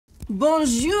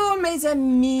Bonjour, mes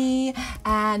amis,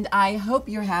 and I hope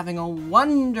you're having a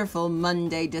wonderful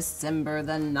Monday, December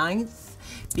the 9th,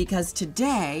 because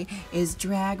today is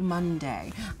Drag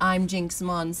Monday. I'm Jinkx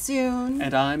Monsoon.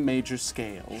 And I'm Major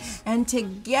Scales. And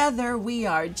together we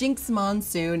are Jinkx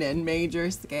Monsoon and Major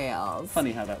Scales.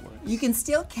 Funny how that works. You can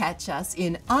still catch us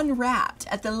in Unwrapped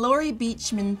at the Laurie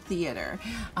Beachman Theater.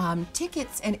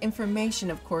 Tickets and information,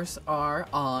 of course, are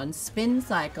on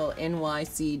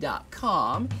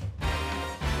spincyclenyc.com.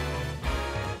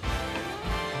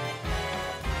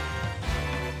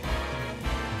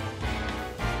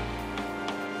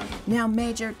 Now,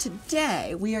 Major,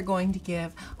 today we are going to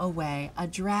give away a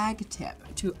drag tip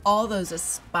to all those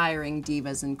aspiring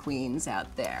divas and queens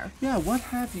out there. Yeah, what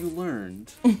have you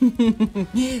learned?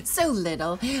 So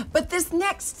little, but this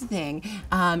next thing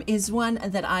is one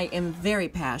that I am very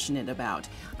passionate about.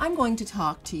 I'm going to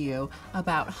talk to you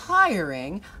about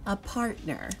hiring a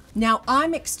partner. Now,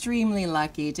 I'm extremely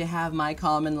lucky to have my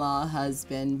common law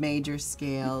husband, Major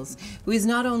Scales, who has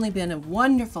not only been a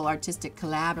wonderful artistic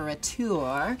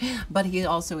collaborateur, but he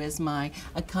also is my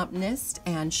accompanist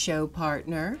and show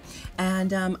partner.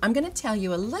 And I'm going to tell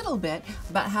you a little bit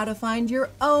about how to find your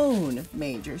own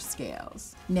Major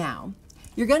Scales. Now,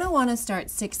 you're going to want to start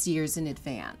 6 years in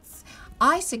advance.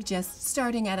 I suggest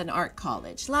starting at an art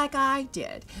college, like I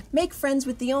did. Make friends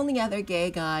with the only other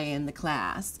gay guy in the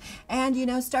class, and, you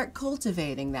know, start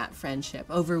cultivating that friendship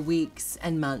over weeks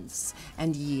and months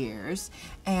and years.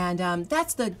 And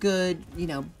that's the good, you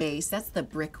know, base. That's the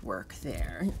brickwork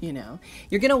there, you know.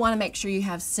 You're gonna wanna make sure you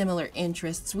have similar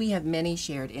interests. We have many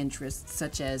shared interests,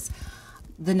 such as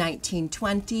the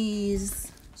 1920s,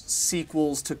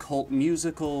 sequels to cult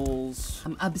musicals,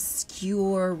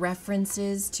 obscure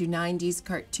references to 90s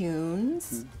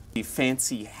cartoons.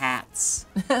 Fancy hats.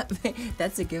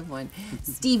 That's a good one.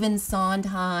 Stephen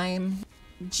Sondheim,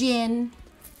 gin,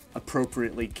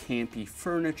 appropriately campy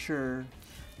furniture,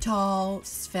 tall,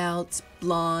 svelte,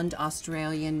 blonde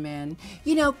Australian men.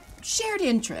 You know, shared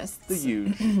interests. the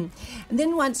huge. And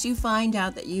then once you find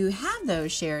out that you have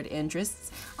those shared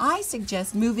interests, I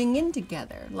suggest moving in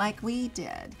together like we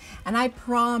did. And I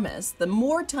promise the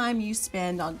more time you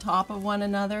spend on top of one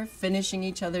another, finishing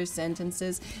each other's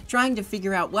sentences, trying to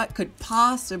figure out what could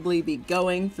possibly be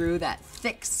going through that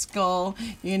thick skull,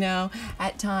 you know,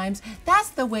 at times, that's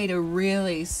the way to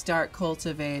really start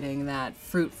cultivating that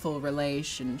fruitful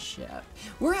relationship.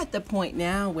 We're at the point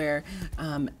now where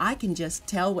I can just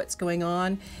tell what's going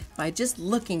on by just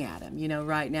looking at him. You know,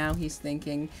 right now he's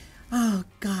thinking, oh,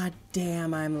 god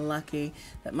damn, I'm lucky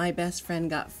that my best friend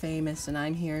got famous and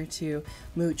I'm here to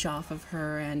mooch off of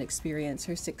her and experience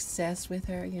her success with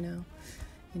her, you know.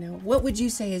 What would you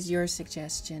say is your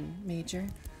suggestion, Major?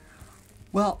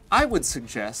 Well, I would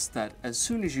suggest that as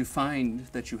soon as you find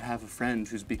that you have a friend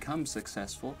who's become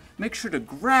successful, make sure to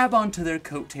grab onto their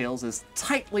coattails as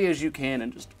tightly as you can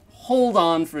and just hold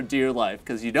on for dear life,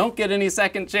 because you don't get any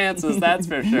second chances, that's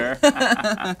for sure.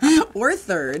 Or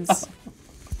thirds.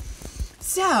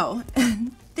 So,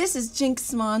 this is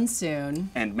Jinkx Monsoon.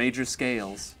 And Major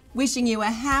Scales. Wishing you a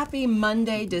happy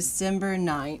Monday, December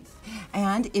 9th.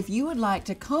 And if you would like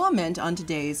to comment on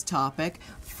today's topic,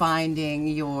 finding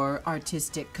your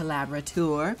artistic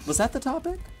collaborateur. Was that the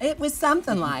topic? It was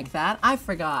something like that. I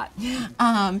forgot.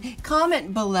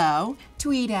 Comment below,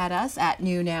 tweet at us at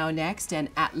NewNowNext and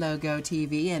at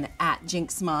LogoTV and at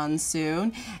Jinkx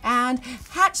Monsoon, and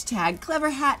hashtag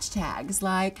clever hashtags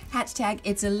like hashtag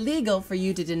it's illegal for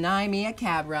you to deny me a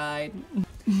cab ride.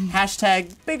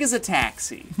 Hashtag big as a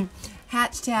taxi.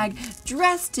 Hashtag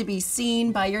dressed to be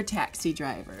seen by your taxi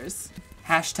drivers.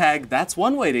 Hashtag that's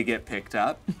one way to get picked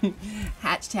up.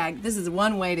 Hashtag this is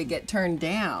one way to get turned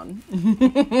down.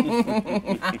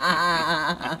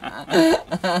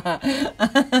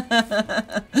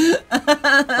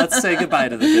 Let's say goodbye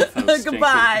to the good folks.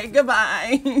 Goodbye,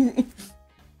 goodbye.